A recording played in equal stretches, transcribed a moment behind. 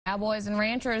Cowboys and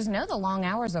ranchers know the long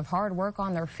hours of hard work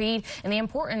on their feet and the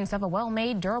importance of a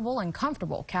well-made, durable, and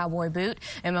comfortable cowboy boot.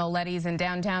 Leddys in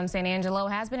downtown San Angelo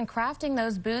has been crafting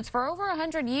those boots for over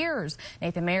 100 years.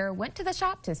 Nathan Mayer went to the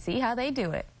shop to see how they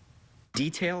do it.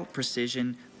 Detail,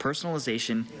 precision,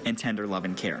 personalization, and tender love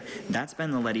and care. That's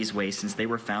been the Leddys way since they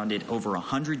were founded over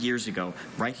 100 years ago,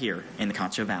 right here in the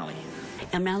Concho Valley.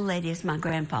 Now, Leddy is my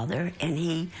grandfather, and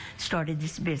he started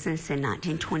this business in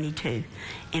 1922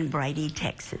 in Brady,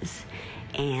 Texas.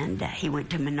 And he went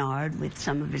to Menard with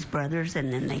some of his brothers,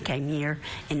 and then they came here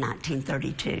in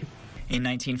 1932. In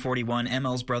 1941,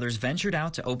 ML's brothers ventured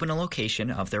out to open a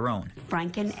location of their own.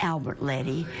 Frank and Albert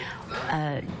Leddy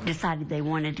decided they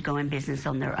wanted to go in business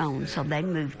on their own, so they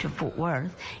moved to Fort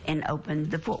Worth and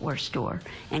opened the Fort Worth store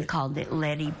and called it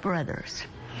Leddy Brothers.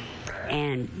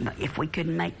 And if we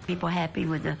couldn't make people happy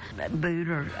with a boot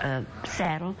or a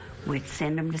saddle, we'd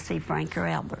send them to see Frank or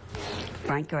Albert.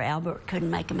 Frank or Albert couldn't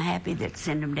make them happy, they'd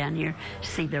send them down here to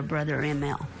see their brother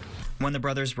ML. When the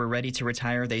brothers were ready to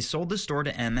retire, they sold the store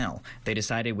to ML. They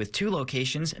decided with 2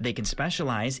 locations, they can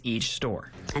specialize each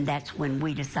store. And that's when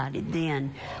we decided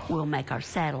then we'll make our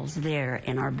saddles there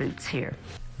and our boots here.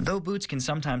 Though boots can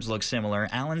sometimes look similar,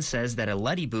 Alan says that a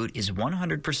Leddy boot is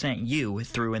 100% you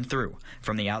through and through.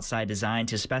 From the outside design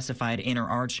to specified inner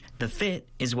arch, the fit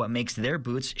is what makes their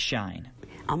boots shine.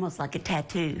 Almost like a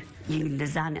tattoo. You can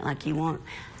design it like you want,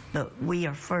 but we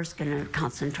are first going to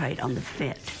concentrate on the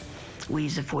fit. We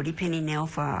use a 40-penny nail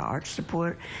for our arch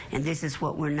support, and this is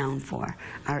what we're known for.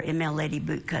 Our ML Leddy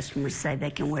boot customers say they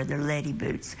can wear their Leddy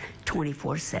boots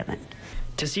 24/7.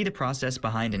 To see the process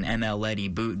behind an ML Leddy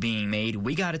boot being made,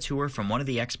 we got a tour from one of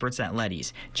the experts at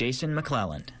Leddys, Jason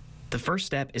McClelland. The first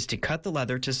step is to cut the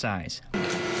leather to size.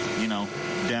 You know,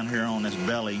 down here on this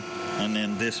belly, and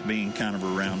then this being kind of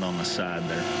around on the side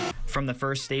there. From the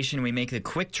first station, we make the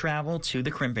quick travel to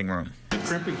the crimping room. The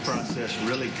crimping process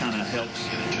really kind of helps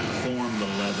form the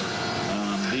leather.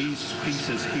 These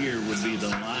pieces here would be the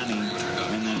lining,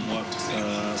 and then what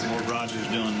Roger's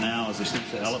doing now is a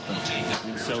piece of elephant.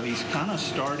 And so he's kind of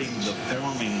starting the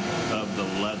forming of the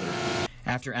leather.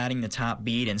 After adding the top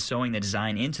bead and sewing the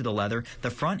design into the leather, the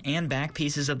front and back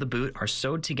pieces of the boot are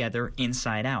sewed together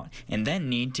inside out and then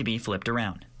need to be flipped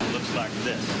around. It looks like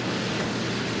this.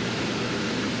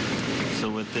 So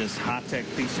with this high-tech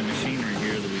piece of machinery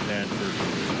here that we've had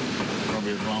for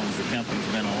probably as long as the company's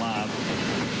been alive,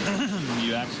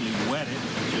 you actually wet it,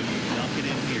 so you dunk it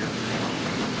in here,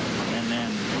 and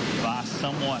then by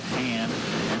somewhat hand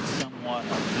and somewhat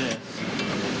of this,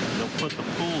 they'll put the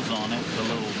pulls on it, the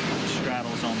little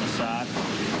straddles on the side,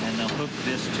 and they'll hook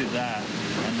this to that,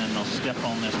 and then they'll step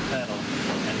on this pedal,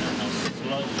 and then they'll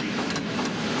slowly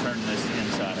turn this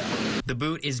inside out. The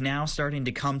boot is now starting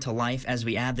to come to life as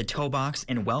we add the toe box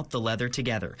and welt the leather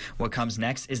together. What comes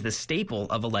next is the staple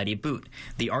of a Leddy boot.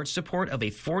 The arch support of a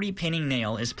 40-penny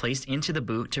nail is placed into the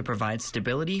boot to provide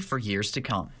stability for years to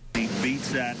come. He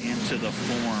beats that into the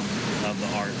form of the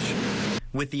arch.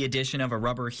 With the addition of a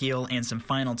rubber heel and some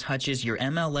final touches, your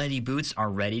ML Leddy boots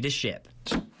are ready to ship.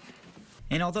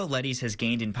 And although Leddys has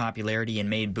gained in popularity and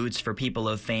made boots for people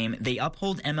of fame, they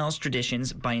uphold ML's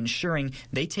traditions by ensuring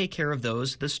they take care of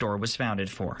those the store was founded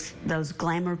for. Those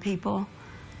glamour people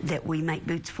that we make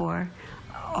boots for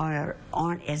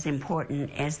aren't as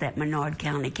important as that Menard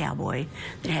County cowboy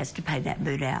that has to pay that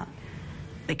boot out,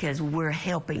 because we're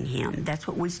helping him. That's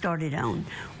what we started on,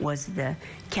 was the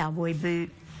cowboy boot.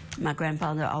 My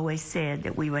grandfather always said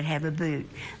that we would have a boot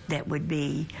that would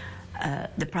be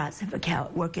the price of a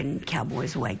working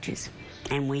cowboy's wages,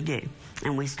 and we do.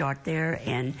 And we start there,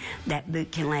 and that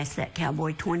boot can last that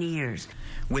cowboy 20 years.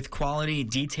 With quality,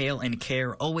 detail, and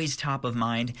care always top of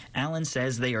mind, Alan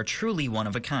says they are truly one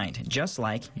of a kind, just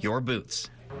like your boots.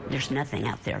 There's nothing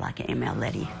out there like an ML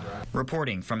Leddy.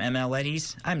 Reporting from ML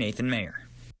Leddys, I'm Nathan Mayer.